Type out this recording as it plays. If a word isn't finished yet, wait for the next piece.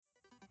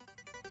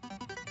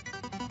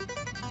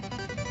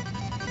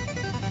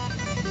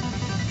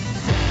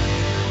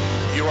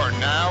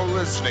now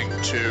listening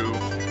to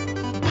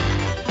the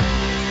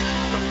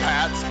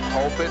Pat's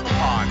Pulpit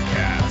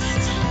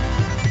Podcast.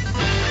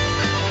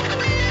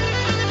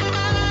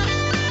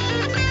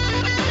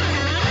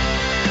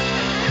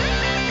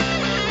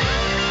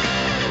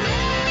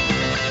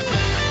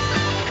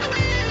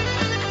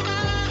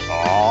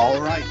 All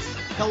right.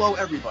 Hello,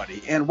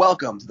 everybody, and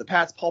welcome to the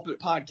Pat's Pulpit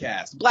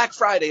Podcast, Black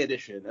Friday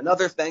edition.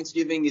 Another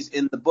Thanksgiving is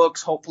in the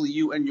books. Hopefully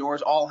you and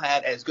yours all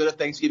had as good a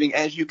Thanksgiving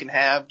as you can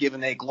have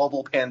given a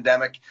global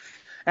pandemic.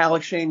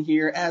 Alex Shane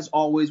here, as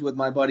always, with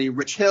my buddy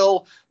Rich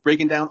Hill,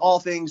 breaking down all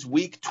things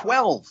Week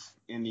 12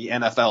 in the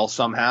NFL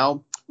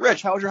somehow.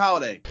 Rich, how was your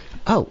holiday?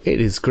 Oh, it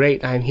is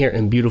great. I'm here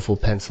in beautiful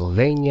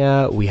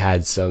Pennsylvania. We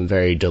had some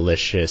very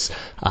delicious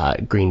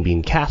green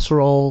bean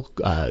casserole,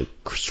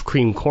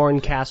 cream corn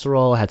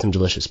casserole, had some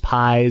delicious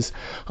pies.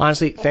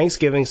 Honestly,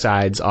 Thanksgiving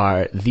sides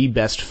are the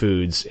best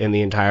foods in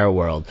the entire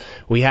world.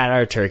 We had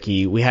our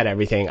turkey. We had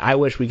everything. I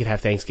wish we could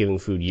have Thanksgiving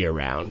food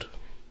year-round.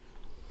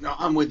 No,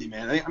 I'm with you,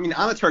 man. I mean,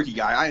 I'm a turkey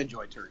guy. I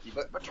enjoy turkey,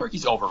 but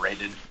turkey's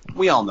overrated.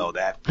 We all know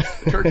that.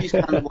 Turkey's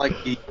kind of like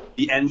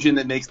the engine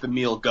that makes the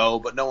meal go,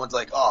 but no one's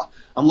like, oh,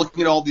 I'm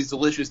looking at all these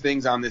delicious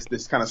things on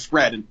this kind of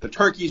spread, and the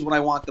turkey's what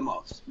I want the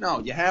most. No,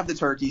 you have the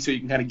turkey so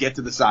you can kind of get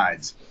to the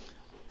sides.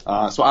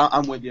 So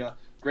I'm with you.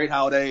 Great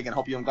holiday, and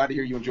I'm glad to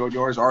hear you enjoyed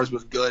yours. Ours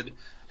was good.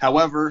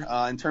 However,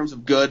 in terms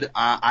of good,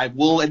 I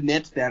will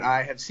admit that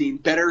I have seen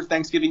better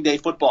Thanksgiving Day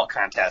football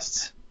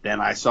contests than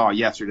I saw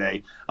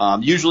yesterday.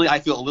 Usually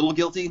I feel a little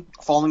guilty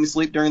falling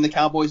asleep during the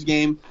Cowboys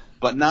game,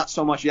 but not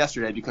so much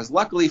yesterday because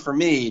luckily for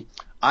me,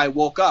 I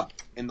woke up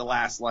in the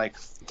last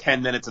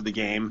 10 minutes of the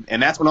game,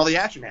 and that's when all the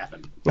action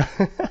happened.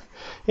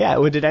 Yeah,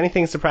 did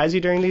anything surprise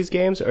you during these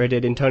games, or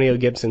did Antonio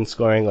Gibson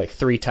scoring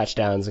 3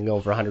 touchdowns and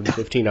going for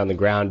 115 on the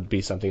ground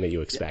be something that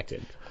you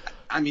expected?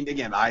 I mean,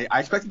 again, I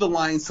expected the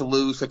Lions to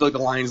lose. I feel like the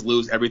Lions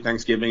lose every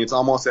Thanksgiving. It's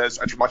almost as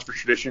much for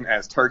tradition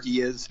as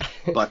turkey is.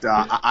 But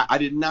I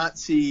did not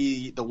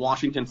see the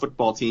Washington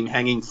football team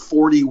hanging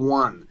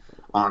 41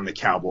 on the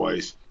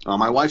Cowboys.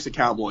 My wife's a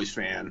Cowboys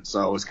fan,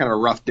 so it was kind of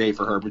a rough day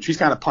for her. But she's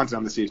kind of punted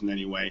on the season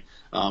anyway.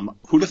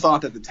 Who'd have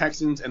thought that the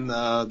Texans and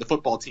the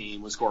football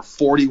team would score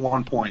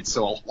 41 points?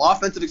 So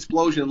offensive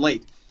explosion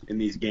late in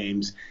these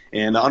games.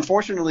 And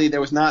unfortunately,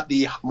 there was not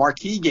the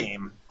marquee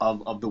game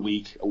of the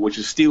week, which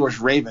is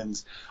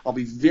Steelers-Ravens. I'll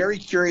be very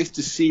curious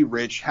to see,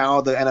 Rich,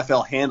 how the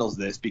NFL handles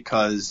this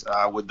because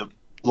with the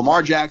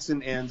Lamar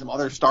Jackson and some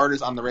other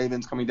starters on the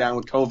Ravens coming down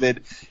with COVID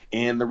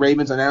and the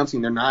Ravens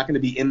announcing they're not going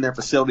to be in their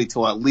facility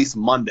till at least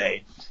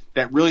Monday,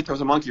 that really throws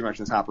a monkey wrench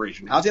in this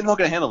operation. How's the NFL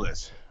going to handle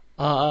this?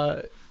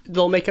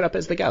 They'll make it up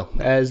as they go,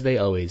 as they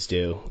always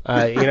do.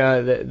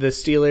 The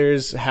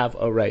Steelers have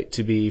a right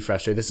to be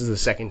frustrated. This is the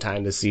second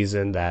time this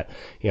season that,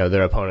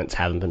 their opponents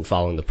haven't been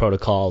following the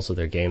protocols, so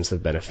their games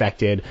have been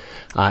affected.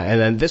 And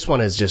then this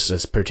one is just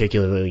this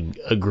particularly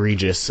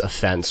egregious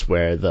offense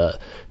where the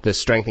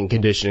strength and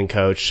conditioning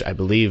coach, I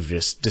believe,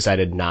 just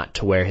decided not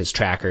to wear his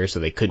tracker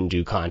so they couldn't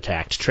do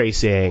contact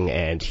tracing,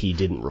 and he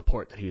didn't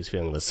report that he was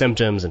feeling the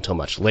symptoms until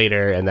much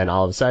later. And then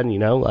all of a sudden,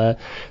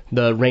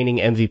 the reigning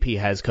MVP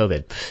has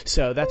COVID.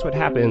 So that's what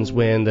happens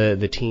when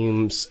the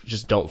teams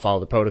just don't follow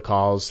the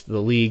protocols. The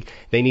league,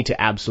 they need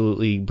to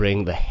absolutely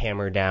bring the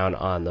hammer down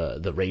on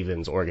the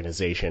Ravens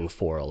organization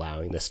for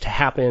allowing this to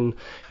happen.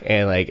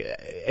 And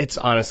it's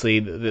honestly,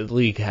 the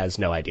league has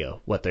no idea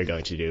what they're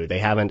going to do. They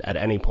haven't at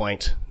any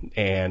point.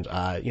 And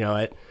you know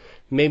what?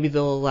 Maybe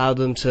they'll allow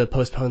them to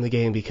postpone the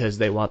game because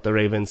they want the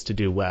Ravens to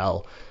do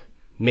well.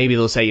 Maybe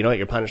they'll say,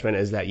 your punishment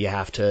is that you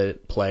have to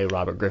play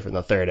Robert Griffin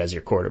III as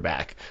your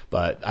quarterback.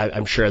 But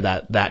I'm sure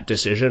that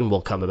decision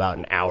will come about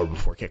an hour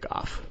before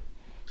kickoff.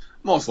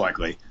 Most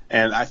likely.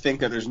 And I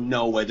think that there's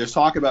no way. There's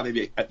talk about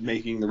maybe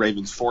making the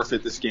Ravens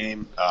forfeit this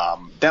game.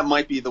 That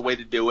might be the way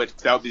to do it.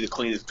 That would be the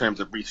cleanest in terms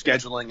of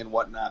rescheduling and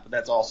whatnot. But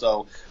that's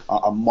also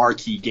a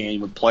marquee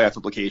game with playoff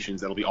implications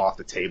that'll be off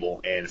the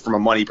table. And from a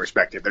money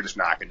perspective, they're just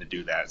not going to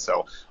do that.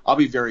 So I'll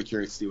be very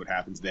curious to see what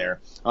happens there.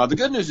 The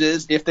good news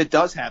is, if that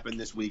does happen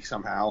this week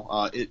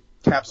somehow, it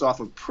caps off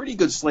a pretty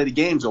good slate of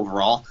games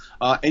overall.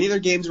 Any other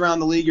games around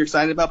the league you're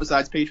excited about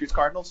besides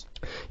Patriots-Cardinals?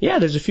 Yeah,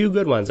 there's a few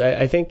good ones.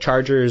 I think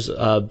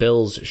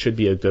Chargers-Bills should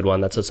be a good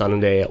one. That's a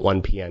Sunday at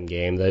 1 p.m.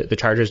 game. The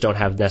Chargers don't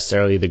have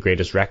necessarily the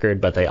greatest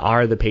record, but they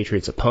are the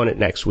Patriots' opponent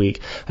next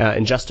week.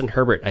 And Justin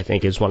Herbert, I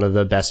think, is one of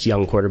the best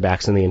young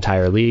quarterbacks in the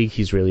entire league.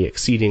 He's really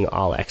exceeding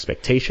all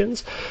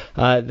expectations.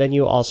 Then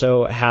you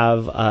also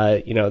have,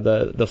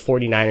 the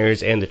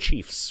 49ers and the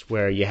Chiefs,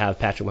 where you have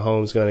Patrick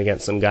Mahomes going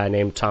against some guy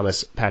named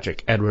Thomas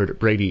Patrick Edward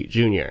Brady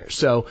Jr.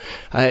 So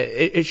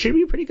it should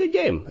be a pretty good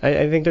game.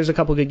 I think there's a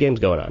couple good games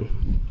going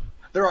on.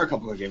 There are a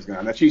couple of games going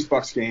on. That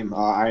Chiefs-Bucks game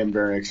I am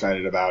very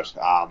excited about.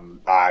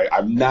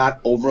 I'm not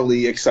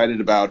overly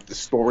excited about the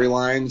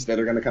storylines that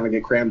are going to kind of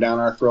get crammed down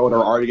our throat or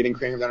are already getting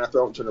crammed down our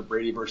throat in terms of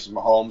Brady versus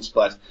Mahomes,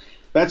 but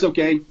that's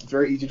okay. It's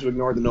very easy to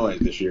ignore the noise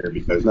this year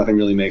because nothing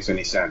really makes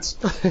any sense.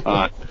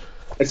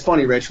 It's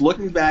funny, Rich,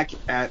 looking back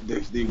at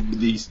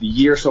the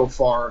year so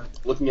far,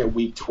 looking at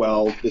Week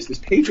 12, this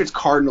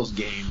Patriots-Cardinals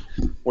game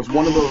was was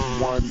one of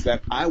those ones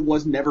that I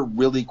was never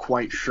really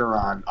quite sure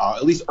on,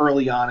 at least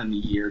early on in the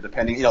year,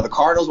 depending. The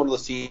Cardinals, one of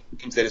those teams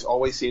that has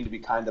always seemed to be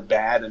kind of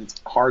bad, and it's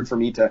hard for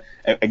me to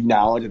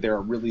acknowledge that they're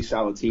a really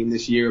solid team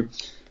this year.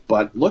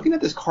 But looking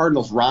at this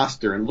Cardinals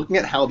roster and looking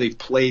at how they've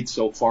played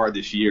so far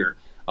this year,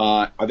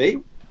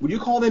 would you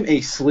call them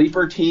a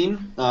sleeper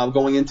team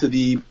going into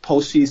the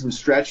postseason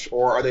stretch,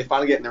 or are they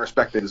finally getting the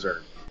respect they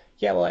deserve?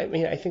 Yeah, well, I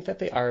mean, I think that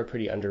they are a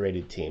pretty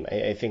underrated team.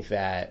 I think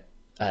that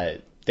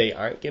they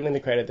aren't given the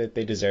credit that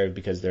they deserve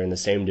because they're in the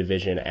same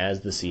division as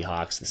the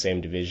Seahawks, the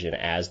same division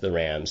as the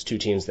Rams, two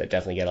teams that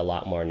definitely get a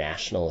lot more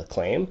national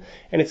acclaim.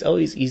 And it's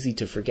always easy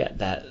to forget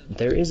that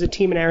there is a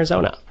team in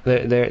Arizona.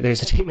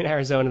 There's a team in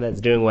Arizona that's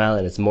doing well,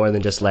 and it's more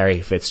than just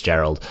Larry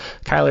Fitzgerald.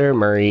 Kyler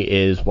Murray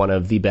is one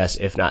of the best,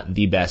 if not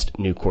the best,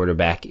 new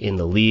quarterback in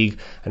the league.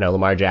 I know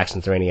Lamar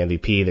Jackson's the reigning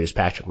MVP. There's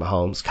Patrick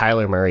Mahomes.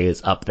 Kyler Murray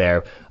is up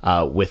there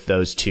with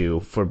those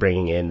two for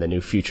bringing in the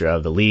new future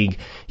of the league.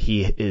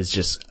 He is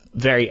just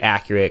very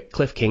accurate.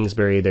 Cliff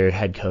Kingsbury, their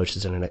head coach,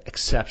 has done an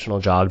exceptional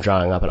job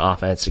drawing up an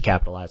offense to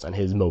capitalize on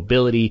his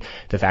mobility.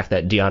 The fact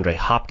that DeAndre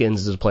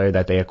Hopkins is a player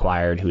that they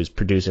acquired who is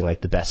producing like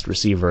the best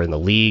receiver in the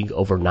league,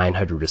 over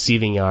 900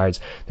 receiving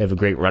yards. They have a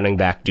great running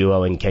back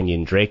duo in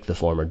Kenyon Drake, the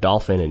former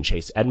Dolphin, and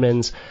Chase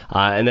Edmonds.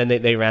 And then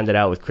they rounded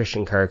out with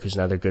Christian Kirk, who's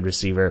another good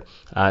receiver,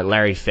 and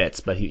Larry Fitz,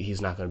 but he's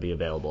not going to be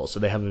available.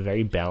 So they have a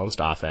very balanced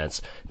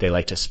offense. They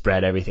like to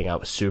spread everything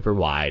out super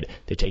wide.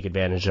 They take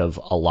advantage of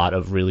a lot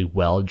of really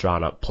well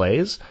drawn up plays.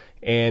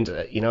 And,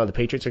 the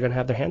Patriots are going to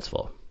have their hands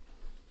full.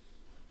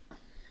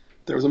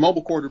 There was a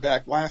mobile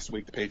quarterback last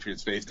week the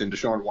Patriots faced in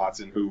Deshaun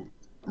Watson, who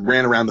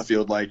ran around the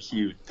field like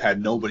he had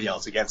nobody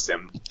else against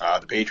him.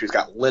 The Patriots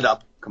got lit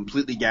up,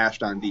 completely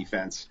gashed on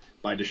defense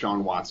by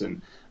Deshaun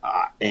Watson.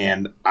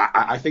 And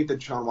I think that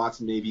Deshaun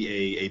Watson may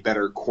be a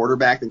better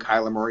quarterback than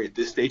Kyler Murray at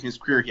this stage in his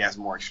career. He has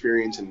more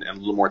experience and a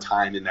little more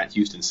time in that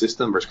Houston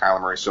system, versus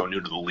Kyler Murray is so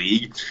new to the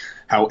league.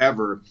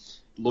 However,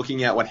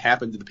 looking at what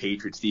happened to the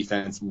Patriots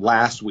defense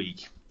last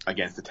week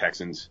against the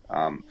Texans,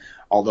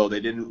 although they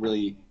didn't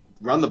really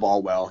run the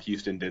ball well,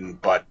 Houston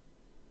didn't, but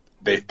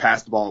they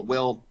passed the ball at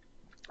will.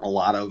 A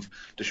lot of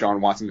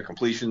Deshaun Watson's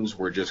completions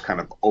were just kind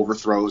of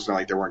overthrows, not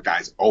like there weren't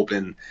guys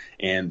open.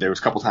 And there was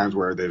a couple times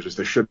where there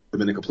should have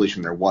been a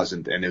completion, there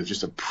wasn't, and it was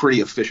just a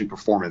pretty efficient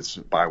performance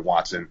by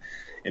Watson.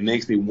 It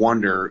makes me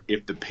wonder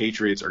if the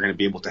Patriots are going to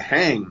be able to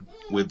hang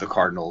with the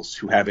Cardinals,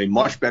 who have a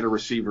much better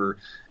receiver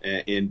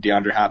in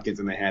DeAndre Hopkins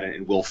than they had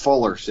in Will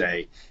Fuller,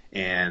 say.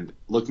 And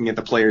looking at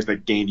the players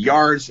that gained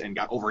yards and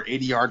got over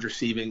 80 yards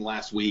receiving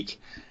last week,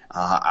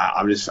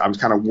 I'm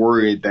kind of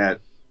worried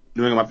that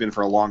New England might be in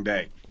for a long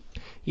day.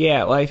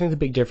 Yeah, well, I think the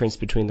big difference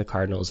between the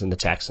Cardinals and the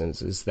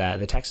Texans is that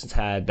the Texans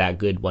had that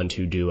good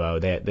 1-2 duo.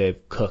 They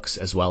have Cooks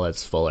as well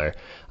as Fuller.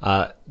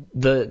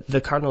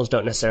 The Cardinals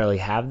don't necessarily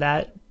have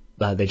that.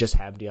 They just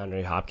have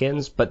DeAndre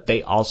Hopkins, but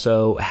they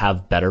also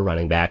have better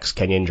running backs.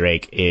 Kenyon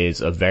Drake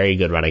is a very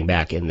good running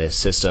back in this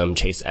system.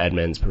 Chase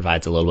Edmonds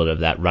provides a little bit of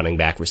that running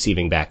back,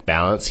 receiving back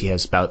balance. He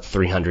has about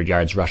 300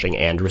 yards rushing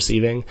and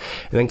receiving.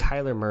 And then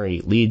Kyler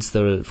Murray leads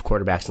the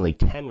quarterbacks in the league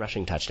 10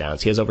 rushing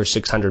touchdowns. He has over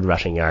 600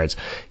 rushing yards.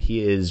 He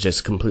is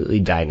just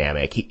completely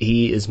dynamic.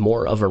 He is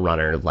more of a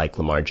runner like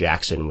Lamar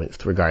Jackson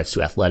with regards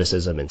to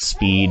athleticism and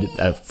speed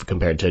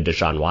compared to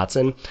Deshaun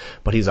Watson,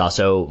 but he's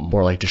also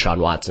more like Deshaun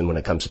Watson when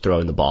it comes to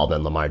throwing the ball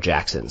than Lamar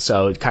Jackson.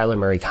 So Kyler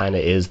Murray kind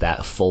of is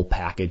that full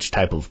package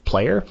type of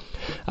player.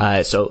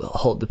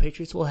 So the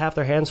Patriots will have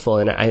their hands full.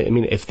 And I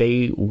mean, if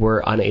they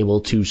were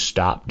unable to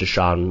stop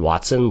Deshaun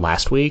Watson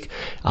last week,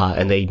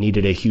 and they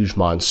needed a huge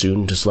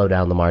monsoon to slow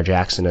down Lamar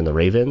Jackson and the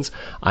Ravens,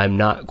 I'm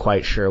not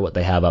quite sure what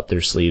they have up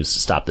their sleeves to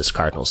stop this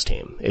Cardinals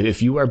team.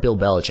 If you are Bill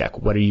Belichick,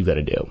 what are you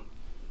going to do?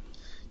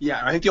 Yeah,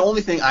 I think the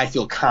only thing I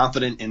feel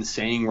confident in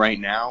saying right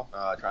now,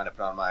 trying to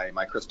put on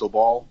my crystal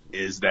ball,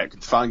 is that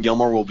Stephon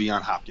Gilmore will be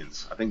on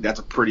Hopkins. I think that's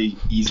a pretty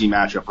easy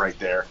matchup right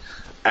there.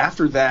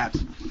 After that,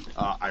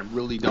 I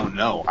really don't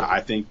know.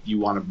 I think you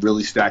want to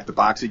really stack the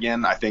box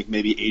again. I think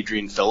maybe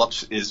Adrian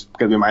Phillips is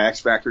going to be my X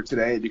factor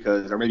today,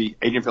 or maybe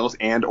Adrian Phillips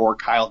and or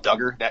Kyle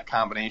Duggar, that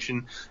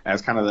combination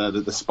as kind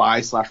of the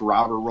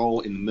spy/robber role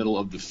in the middle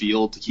of the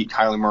field to keep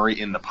Kyler Murray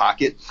in the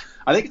pocket.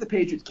 I think if the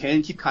Patriots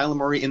can keep Kyler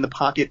Murray in the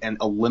pocket and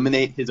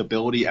eliminate his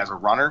ability as a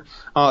runner,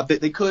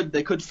 they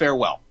could fare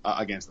well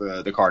against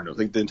the Cardinals. I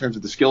think in terms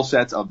of the skill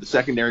sets of the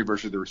secondary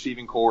versus the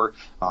receiving core,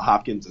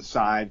 Hopkins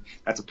aside,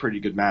 that's a pretty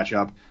good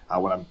matchup.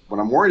 What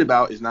I'm worried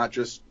about is not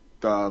just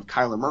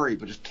Kyler Murray,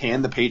 but just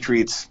can the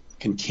Patriots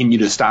continue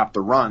to stop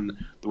the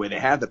run the way they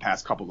have the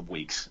past couple of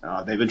weeks.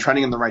 They've been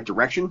trending in the right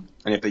direction,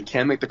 and if they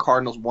can make the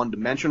Cardinals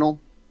one-dimensional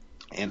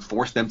and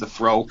force them to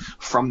throw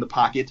from the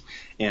pocket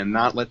and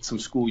not let some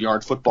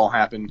schoolyard football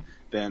happen,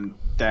 then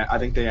I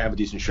think they have a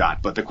decent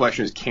shot. But the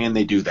question is, can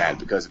they do that?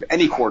 Because if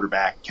any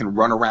quarterback can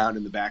run around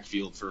in the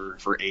backfield for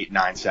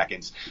 8-9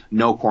 seconds,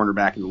 no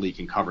cornerback in the league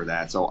can cover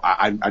that. So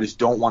I just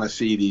don't want to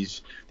see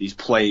these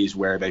plays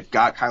where they've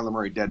got Kyler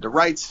Murray dead to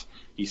rights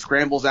he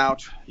scrambles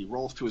out, he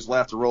rolls to his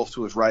left or rolls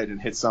to his right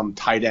and hits some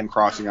tight end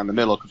crossing on the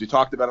middle, because we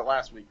talked about it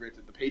last week, right,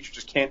 that the Patriots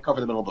just can't cover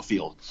the middle of the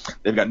field.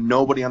 They've got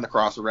nobody on the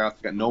crosser route.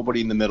 They've got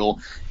nobody in the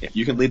middle. If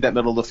you can leave that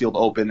middle of the field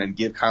open and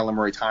give Kyler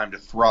Murray time to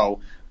throw,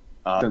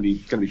 it's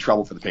going to be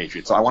trouble for the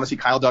Patriots. So I want to see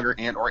Kyle Duggar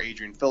and or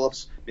Adrian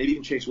Phillips, maybe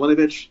even Chase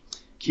Winovich,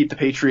 keep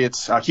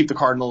the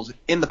Cardinals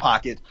in the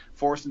pocket,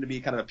 force them to be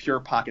kind of a pure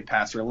pocket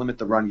passer, limit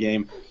the run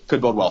game.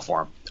 Could bode well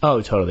for him.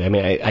 Oh, totally. I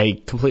mean,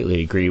 I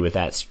completely agree with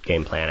that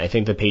game plan. I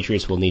think the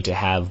Patriots will need to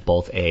have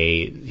both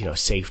a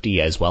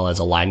safety as well as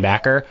a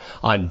linebacker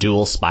on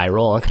dual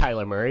spiral on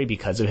Kyler Murray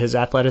because of his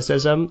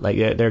athleticism. Like,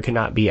 there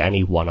cannot be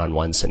any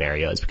one-on-one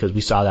scenarios, because we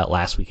saw that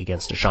last week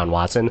against Deshaun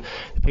Watson.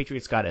 The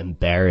Patriots got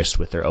embarrassed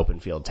with their open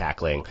field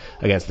tackling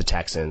against the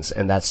Texans,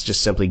 and that's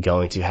just simply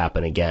going to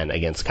happen again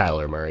against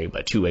Kyler Murray,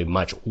 but to a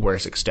much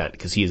worse extent,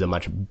 because he's a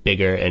much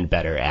bigger and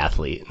better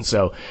athlete. And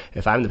so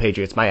if I'm the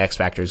Patriots, my X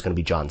factor is going to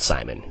be John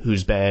Simon,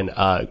 who's been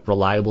a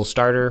reliable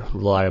starter,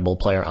 reliable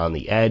player on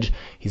the edge.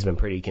 He's been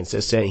pretty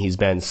consistent. He's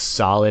been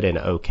solid and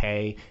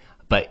okay,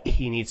 but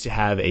he needs to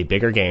have a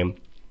bigger game,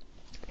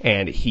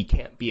 and he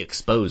can't be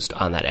exposed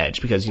on that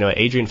edge, because,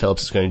 Adrian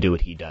Phillips is going to do what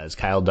he does.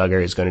 Kyle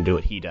Duggar is going to do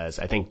what he does.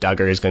 I think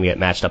Duggar is going to get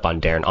matched up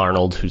on Darren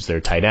Arnold, who's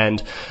their tight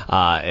end.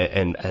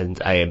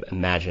 And I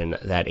imagine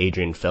that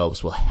Adrian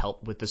Phillips will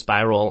help with the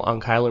spiral on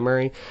Kyler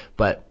Murray,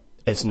 but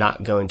it's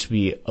not going to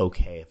be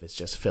okay if it's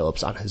just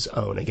Phillips on his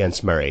own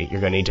against Murray.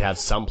 You're going to need to have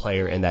some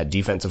player in that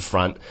defensive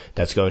front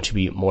that's going to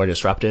be more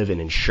disruptive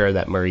and ensure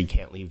that Murray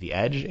can't leave the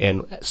edge.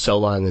 And so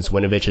long as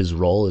Winovich's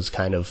role is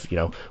kind of,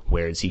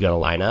 where is he going to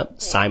line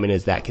up, Simon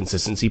is that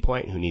consistency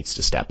point who needs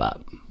to step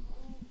up.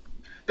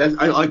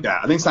 I like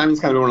that. I think Simon's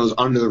kind of one of those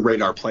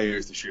under-the-radar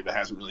players this year that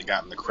hasn't really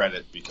gotten the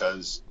credit,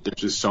 because there's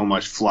just so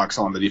much flux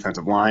on the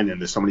defensive line,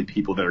 and there's so many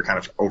people that are kind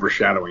of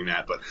overshadowing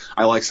that. But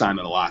I like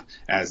Simon a lot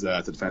as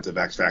the defensive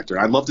X factor.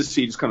 I'd love to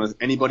see just kind of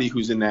anybody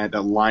who's in that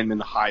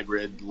lineman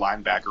hybrid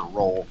linebacker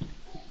role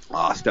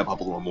step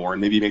up a little more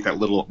and maybe make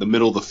the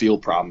middle of the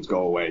field problems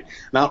go away.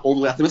 Not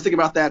overly optimistic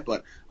about that,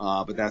 but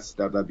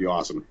that'd be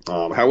awesome.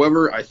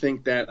 However, I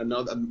think that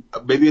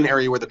maybe an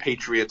area where the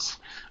Patriots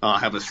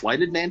have a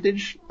slight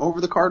advantage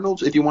over the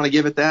Cardinals, if you want to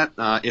give it that,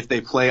 if they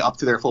play up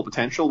to their full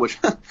potential, which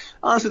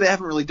honestly they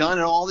haven't really done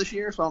at all this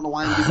year, so I don't know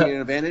why I'm giving it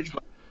an advantage.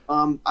 But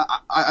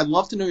I'd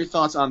love to know your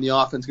thoughts on the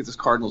offense against this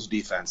Cardinals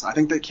defense. I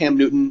think that Cam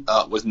Newton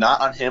was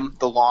not on him,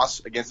 the loss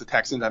against the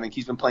Texans. I think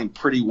he's been playing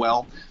pretty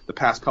well the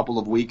past couple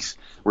of weeks.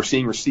 We're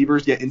seeing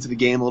receivers get into the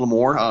game a little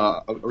more.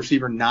 A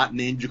receiver not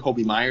named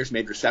Jacoby Myers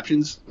made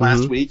receptions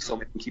last week, so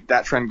we can keep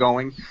that trend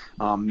going.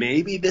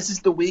 Maybe this is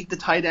the week the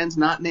tight ends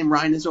not named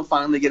Ryan Izzo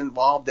finally get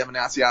involved. Devin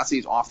Asiasi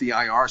is off the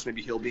IR, so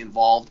maybe he'll be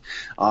involved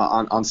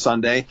on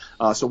Sunday.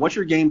 So what's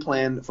your game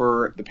plan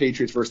for the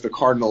Patriots versus the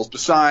Cardinals,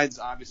 besides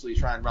obviously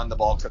try and run the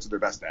ball, because that's what they're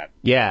best at?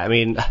 Yeah, I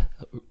mean,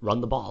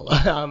 run the ball.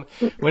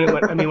 When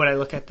I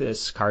look at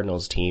this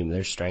Cardinals team,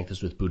 their strength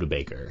is with Budda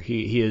Baker.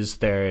 He is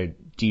their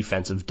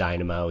defensive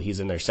dynamo. He's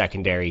in their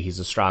secondary. He's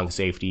a strong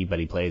safety, but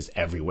he plays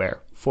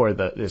everywhere for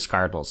this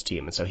Cardinals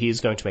team. And so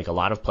he's going to make a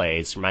lot of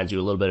plays. Reminds you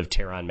a little bit of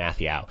Tyrann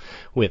Mathieu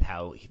with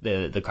how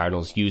the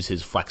Cardinals use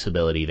his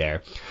flexibility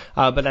there.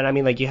 But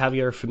then, you have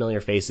your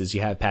familiar faces.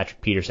 You have Patrick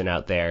Peterson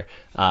out there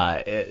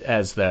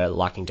as the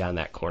locking down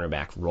that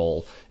cornerback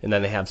role. And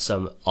then they have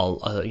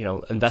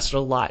invested a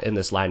lot in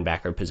this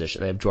linebacker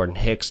position. They have Jordan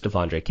Hicks,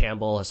 Devondre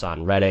Campbell,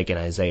 Hassan Reddick, and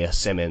Isaiah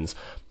Simmons,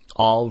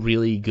 all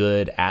really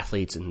good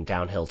athletes and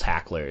downhill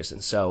tacklers.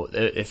 And so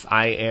if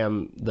I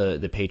am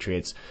the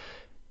Patriots,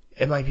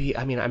 it might be,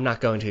 I'm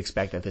not going to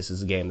expect that this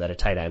is a game that a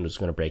tight end is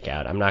going to break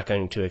out. I'm not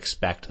going to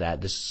expect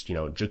that this,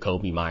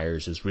 Jacoby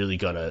Myers is really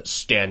going to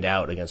stand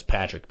out against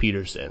Patrick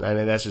Peterson.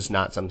 That's just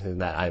not something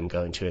that I'm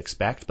going to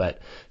expect. But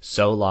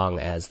so long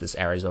as this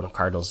Arizona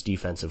Cardinals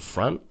defensive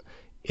front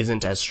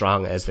isn't as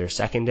strong as their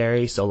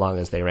secondary, so long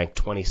as they rank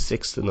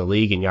 26th in the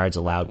league in yards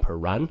allowed per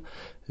run,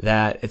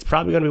 that it's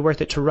probably going to be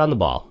worth it to run the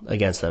ball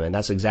against them. And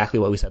that's exactly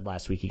what we said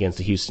last week against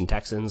the Houston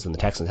Texans, and the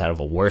Texans had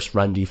a worse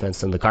run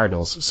defense than the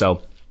Cardinals.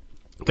 So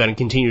going to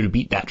continue to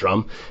beat that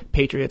drum.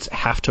 Patriots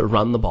have to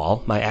run the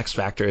ball. My X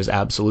factor is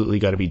absolutely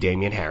going to be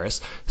Damian Harris,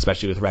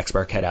 especially with Rex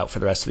Burkhead out for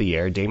the rest of the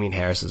year. Damian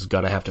Harris is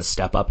going to have to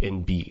step up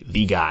and be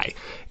the guy.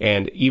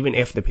 And even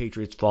if the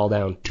Patriots fall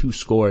down 2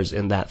 scores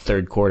in that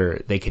third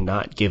quarter, they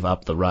cannot give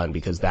up the run,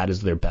 because that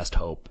is their best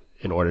hope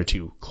in order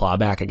to claw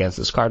back against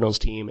this Cardinals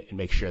team and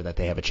make sure that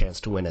they have a chance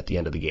to win at the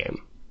end of the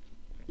game.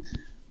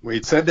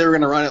 We said they were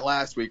going to run it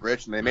last week,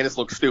 Rich, and they made us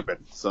look stupid.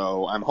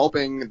 So I'm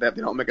hoping that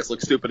they don't make us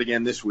look stupid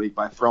again this week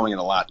by throwing it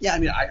a lot. Yeah,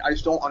 I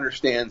just don't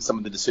understand some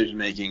of the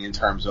decision-making in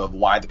terms of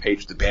why the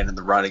Patriots abandoned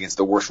the run against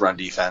the worst run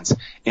defense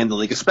in the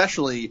league,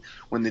 especially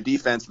when the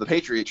defense of the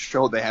Patriots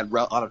showed they had a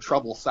lot of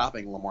trouble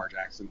stopping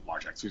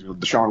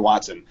Deshaun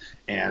Watson.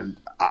 And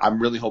I'm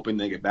really hoping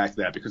they get back to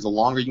that, because the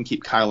longer you can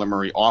keep Kyler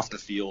Murray off the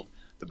field,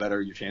 the better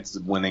your chances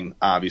of winning,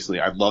 obviously.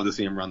 I'd love to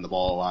see him run the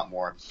ball a lot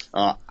more.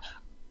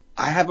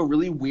 I have a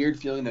really weird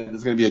feeling that this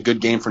is going to be a good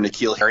game for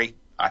N'Keal Harry.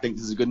 I think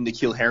this is a good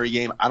N'Keal Harry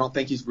game. I don't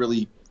think he's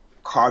really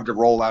hard to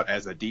roll out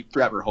as a deep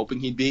threat we're hoping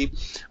he'd be.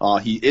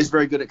 He is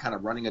very good at kind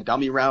of running a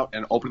dummy route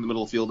and opening the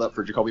middle of the field up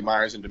for Jakobi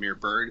Meyers and Damiere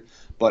Byrd.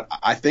 But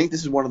I think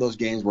this is one of those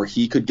games where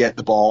he could get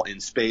the ball in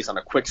space on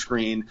a quick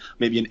screen,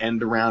 maybe an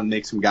end around,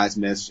 make some guys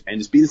miss, and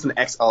just be this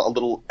a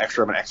little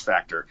extra of an X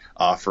factor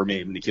for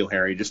maybe N'Keal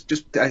Harry.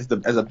 Just as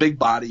a big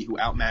body who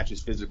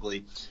outmatches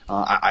physically.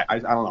 I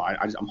don't know.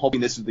 I'm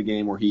hoping this is the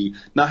game where he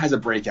not has a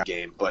breakout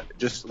game, but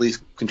just at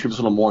least contributes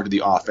a little more to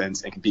the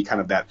offense and can be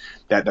kind of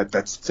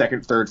that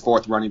second, third,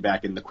 fourth running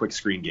back in the quick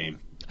screen game.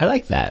 I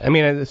like that. I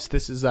mean,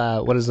 this is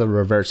what is a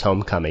reverse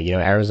homecoming? You know,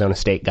 Arizona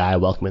State guy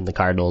welcoming the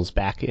Cardinals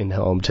back in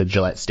home to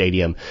Gillette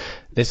Stadium.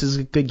 This is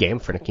a good game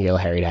for N'Keal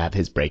Harry to have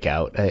his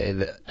breakout.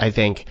 I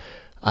think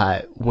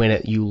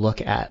when you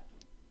look at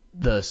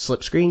the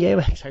slip screen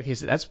game,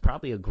 that's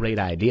probably a great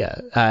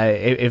idea.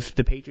 If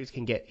the Patriots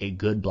can get a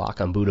good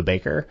block on Budda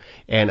Baker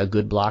and a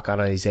good block on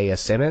Isaiah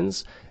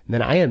Simmons,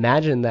 then I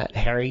imagine that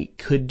Harry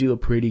could do a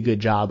pretty good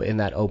job in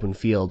that open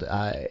field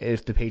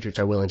if the Patriots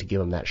are willing to give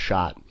him that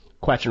shot.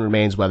 Question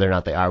remains whether or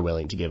not they are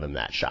willing to give him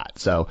that shot.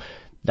 So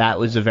that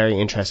was a very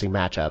interesting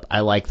matchup.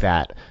 I like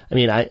that. I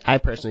mean, I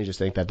personally just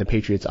think that the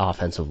Patriots'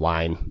 offensive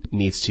line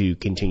needs to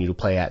continue to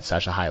play at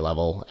such a high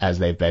level as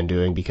they've been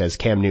doing, because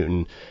Cam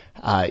Newton,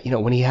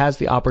 when he has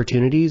the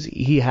opportunities,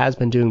 he has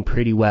been doing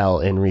pretty well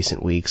in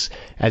recent weeks.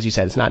 As you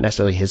said, it's not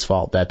necessarily his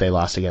fault that they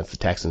lost against the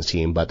Texans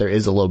team, but there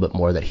is a little bit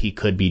more that he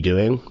could be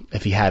doing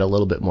if he had a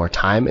little bit more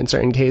time in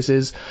certain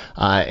cases.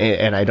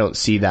 And I don't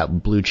see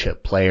that blue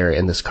chip player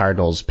in this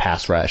Cardinals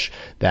pass rush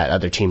that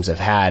other teams have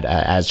had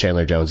as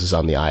Chandler Jones is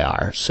on the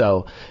IR.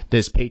 So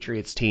this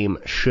Patriots team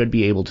should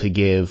be able to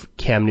give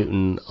Cam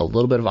Newton a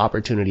little bit of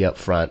opportunity up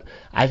front.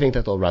 I think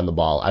that they'll run the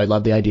ball. I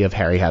love the idea of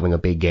Harry having a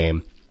big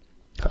game.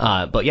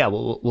 But yeah,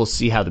 we'll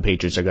see how the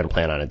Patriots are going to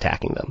plan on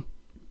attacking them.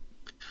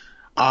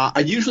 I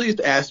usually used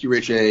to ask you,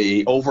 Rich,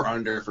 a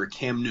over-under for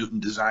Cam Newton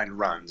designed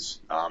runs.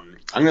 I'm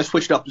going to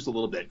switch it up just a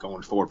little bit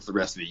going forward for the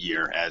rest of the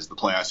year as the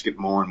playoffs get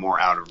more and more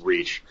out of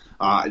reach.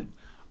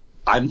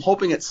 I'm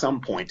hoping at some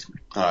point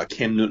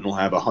Cam Newton will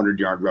have a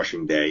 100-yard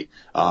rushing day.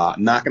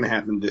 Not going to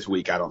happen this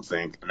week, I don't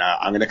think. Now,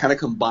 I'm going to kind of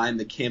combine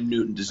the Cam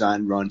Newton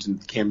design runs and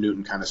the Cam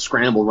Newton kind of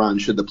scramble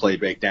runs should the play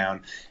break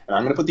down. And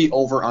I'm going to put the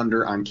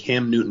over-under on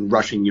Cam Newton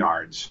rushing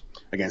yards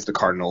against the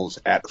Cardinals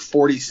at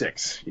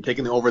 46. You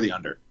taking the over or the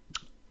under?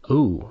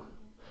 Ooh,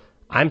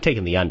 I'm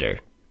taking the under.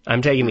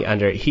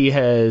 He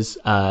has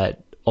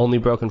only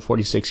broken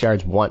 46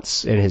 yards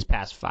once in his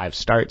past 5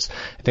 starts.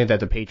 I think that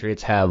the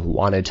Patriots have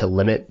wanted to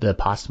limit the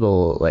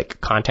possible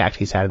contact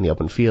he's had in the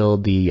open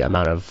field, the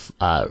amount of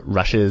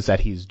rushes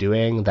that he's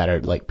doing that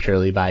are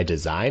purely by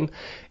design.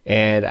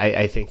 And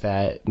I think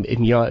that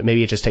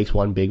maybe it just takes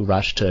one big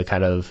rush to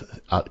kind of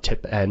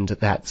tip end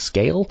that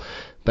scale.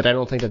 But I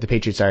don't think that the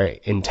Patriots are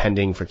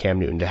intending for Cam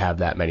Newton to have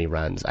that many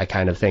runs. I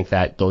kind of think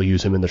that they'll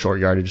use him in the short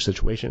yardage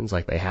situations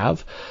like they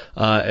have.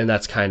 And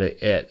that's kind of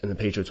it. And the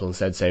Patriots will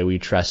instead say we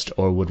trust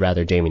or would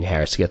rather Damien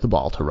Harris to get the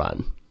ball to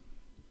run.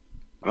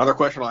 Another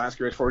question I'll ask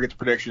you before we get to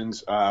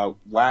predictions.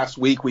 Last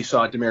week we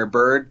saw Damiere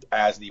Byrd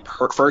as the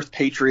first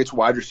Patriots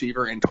wide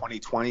receiver in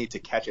 2020 to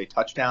catch a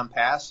touchdown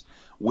pass.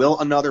 Will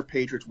another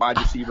Patriots wide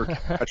receiver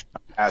catch a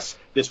touchdown pass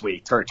this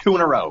week? Turn 2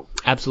 in a row.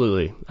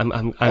 Absolutely.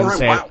 I'm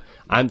saying. Wow.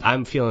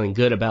 I'm feeling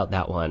good about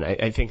that one.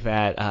 I think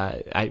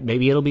that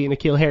maybe it'll be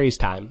N'Keal Harry's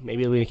time.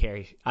 Maybe it'll be N'Keal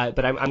Harry.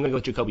 But I'm going to go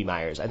with Jakobi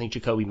Meyers. I think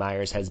Jakobi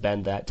Meyers has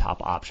been that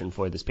top option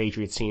for this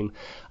Patriots team,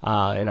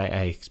 and I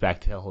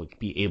expect he'll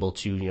be able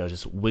to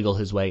just wiggle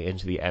his way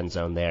into the end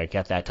zone there,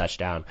 get that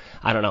touchdown.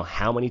 I don't know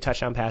how many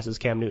touchdown passes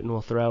Cam Newton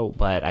will throw,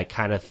 but I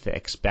kind of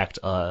expect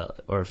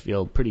or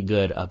feel pretty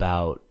good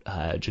about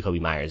Jakobi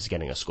Meyers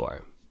getting a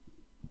score.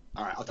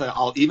 All right, I'll tell you,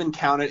 I'll even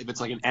count it if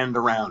it's like an end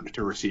around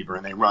to a receiver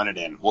and they run it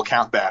in. We'll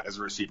count that as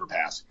a receiver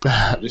pass,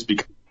 just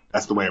because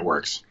that's the way it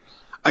works.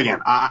 Again,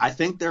 I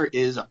think there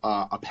is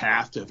a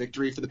path to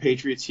victory for the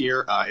Patriots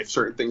here. If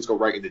certain things go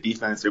right in the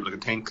defense, they're able to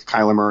contain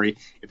Kyler Murray.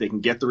 If they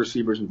can get the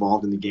receivers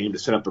involved in the game to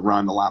set up the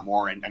run a lot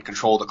more and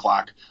control the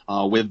clock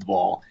with the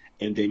ball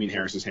in Damien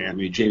Harris's hand. I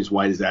mean, James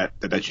White is that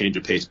change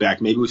of pace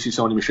back. Maybe we see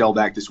Sony Michel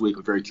back this week.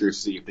 We're very curious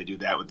to see if they do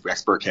that with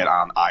Rex Burkhead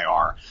on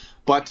IR.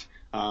 But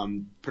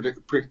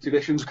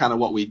predictions are kind of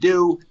what we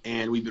do,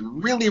 and we've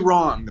been really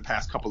wrong the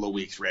past couple of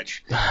weeks,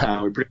 Rich.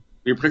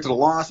 We predicted a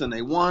loss, and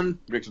they won.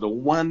 Predicted a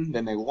win,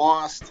 then they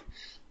lost.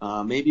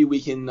 Maybe we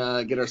can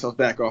get ourselves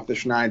back off the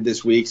schneid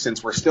this week,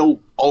 since we're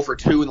still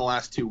 0-2 in the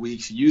last 2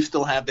 weeks. You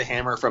still have the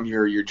hammer from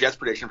your Jets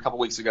prediction a couple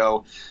weeks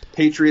ago.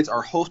 Patriots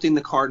are hosting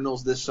the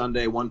Cardinals this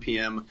Sunday, 1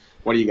 p.m.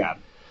 What do you got?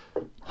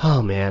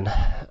 Oh, man.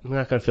 I'm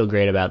not going to feel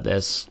great about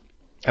this.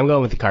 I'm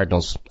going with the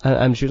Cardinals.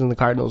 I'm choosing the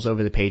Cardinals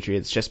over the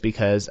Patriots just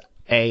because,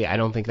 I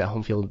don't think that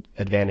home field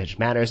advantage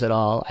matters at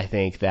all. I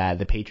think that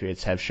the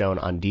Patriots have shown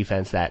on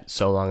defense that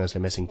so long as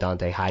they're missing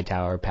Dante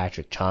Hightower,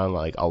 Patrick Chung,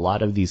 a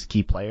lot of these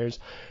key players,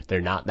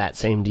 they're not that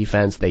same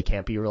defense. They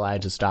can't be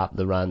relied to stop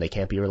the run. They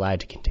can't be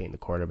relied to contain the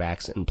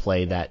quarterbacks and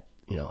play that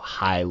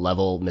high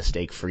level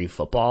mistake free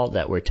football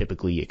that we're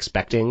typically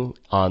expecting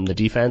on the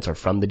defense or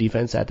from the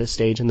defense at this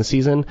stage in the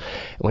season. And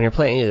when you're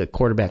playing a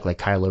quarterback like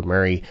Kyler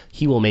Murray,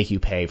 he will make you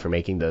pay for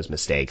making those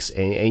mistakes,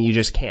 and you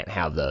just can't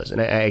have those.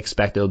 And I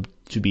expect there'll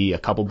to be a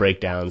couple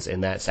breakdowns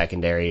in that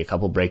secondary, a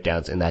couple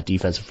breakdowns in that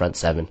defensive front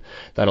seven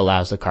that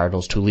allows the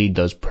Cardinals to lead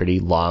those pretty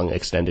long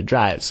extended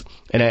drives.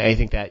 And I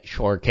think that,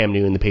 sure, Cam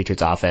Newton and the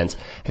Patriots offense,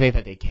 I think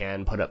that they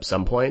can put up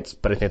some points,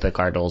 but I think the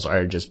Cardinals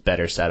are just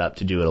better set up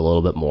to do it a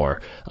little bit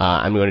more.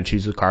 I'm going to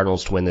choose the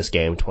Cardinals to win this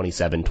game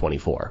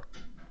 27-24.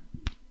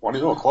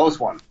 A close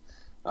one.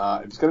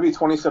 If it's going to be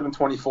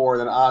 27-24,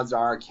 then odds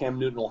are Cam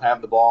Newton will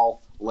have the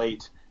ball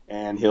late,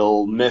 and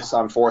he'll miss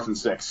on 4th and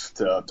 6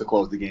 to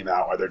close the game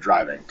out while they're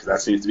driving, because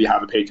that seems to be how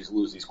the Patriots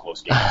lose these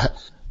close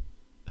games.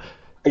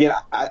 Again,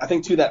 I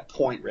think to that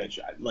point,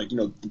 Rich,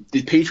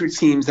 the Patriots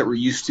teams that we're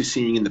used to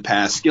seeing in the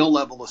past, skill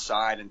level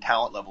aside and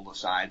talent level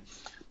aside,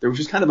 there was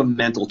just kind of a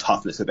mental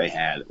toughness that they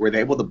had, where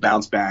they're able to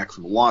bounce back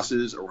from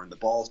losses, or when the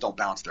balls don't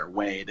bounce their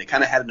way. They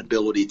kind of had an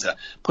ability to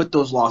put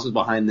those losses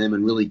behind them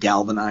and really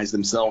galvanize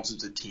themselves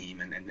as a team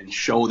and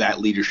show that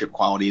leadership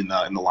quality in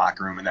the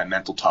locker room and that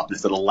mental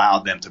toughness that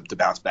allowed them to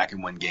bounce back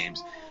and win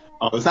games.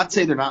 Let's not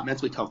say they're not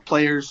mentally tough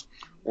players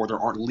or there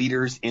aren't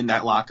leaders in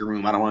that locker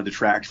room. I don't want to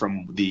detract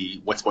from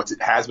what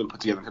it has been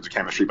put together in terms of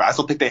chemistry, but I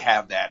still think they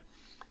have that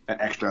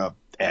extra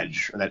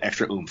edge or that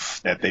extra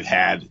oomph that they've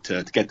had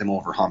to get them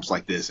over humps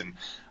like this. And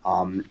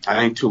I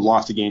think to have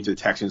lost a game to the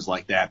Texans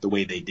like that, the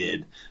way they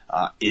did,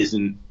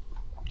 isn't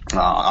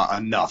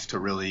enough to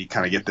really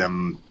kind of get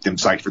them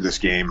psyched for this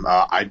game.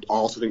 I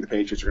also think the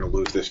Patriots are going to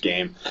lose this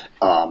game.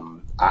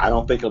 I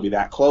don't think it'll be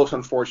that close,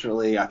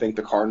 unfortunately. I think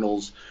the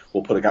Cardinals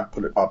will put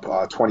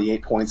up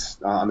 28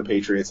 points on the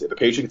Patriots. If the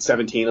Patriots get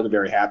 17, I'll be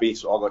very happy.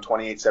 So I'll go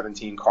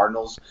 28-17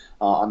 Cardinals.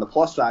 On the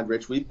plus side,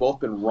 Rich, we've both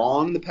been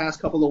wrong the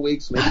past couple of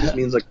weeks. Maybe this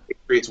means the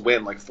Patriots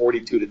win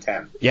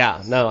 42-10.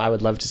 Yeah, no, I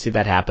would love to see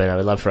that happen. I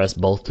would love for us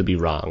both to be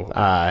wrong,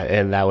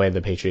 and that way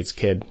the Patriots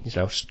could,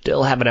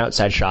 still have an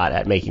outside shot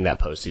at making that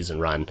postseason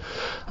run.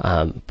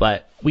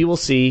 But we will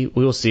see.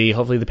 We will see.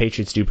 Hopefully the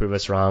Patriots do prove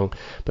us wrong.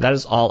 But that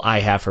is all I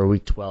have for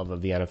Week 12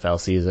 of the NFL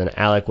season.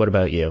 Alec, what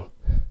about you?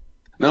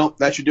 No,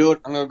 that should do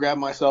it. I'm going to grab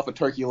myself a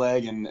turkey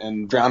leg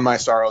and drown my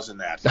sorrows in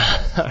that.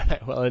 All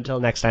right. Well, until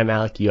next time,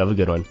 Alec, you have a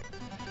good one.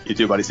 You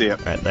too, buddy. See ya.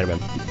 All right. Later,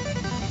 man.